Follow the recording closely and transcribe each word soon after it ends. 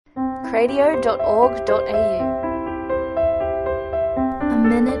www.catholiccradio.org.au. A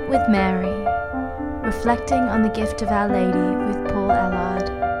Minute with Mary, reflecting on the gift of Our Lady with Paul Allard.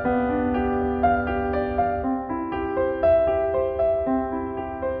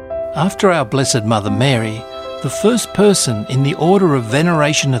 After our Blessed Mother Mary, the first person in the order of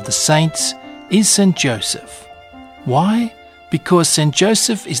veneration of the saints is St. Joseph. Why? Because St.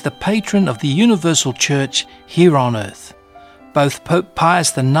 Joseph is the patron of the universal church here on earth. Both Pope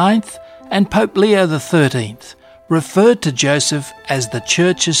Pius IX and Pope Leo XIII referred to Joseph as the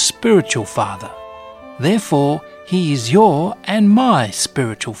church's spiritual father. Therefore, he is your and my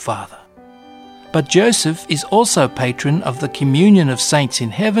spiritual father. But Joseph is also patron of the communion of saints in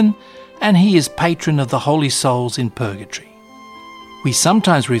heaven, and he is patron of the holy souls in purgatory. We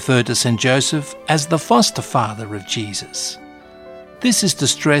sometimes refer to St. Joseph as the foster father of Jesus. This is to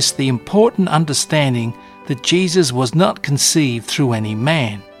stress the important understanding that Jesus was not conceived through any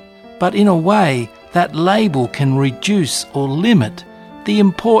man, but in a way that label can reduce or limit the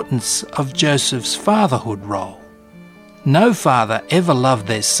importance of Joseph's fatherhood role. No father ever loved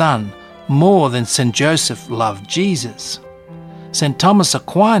their son more than St. Joseph loved Jesus. St. Thomas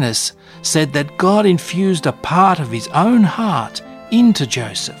Aquinas said that God infused a part of his own heart into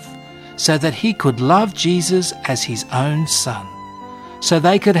Joseph so that he could love Jesus as his own son, so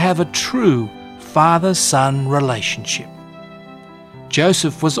they could have a true father-son relationship.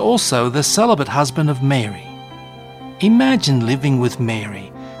 Joseph was also the celibate husband of Mary. Imagine living with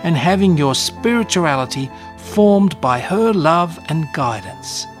Mary and having your spirituality formed by her love and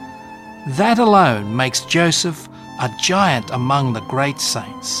guidance. That alone makes Joseph a giant among the great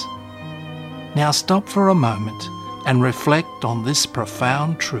saints. Now stop for a moment and reflect on this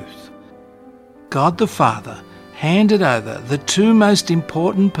profound truth. God the Father handed over the two most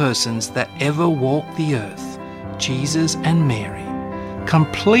important persons that ever walked the earth, Jesus and Mary,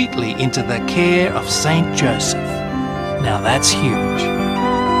 completely into the care of Saint Joseph. Now that's huge.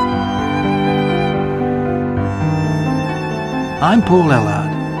 I'm Paul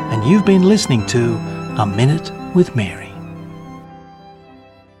Allard, and you've been listening to A Minute with Mary.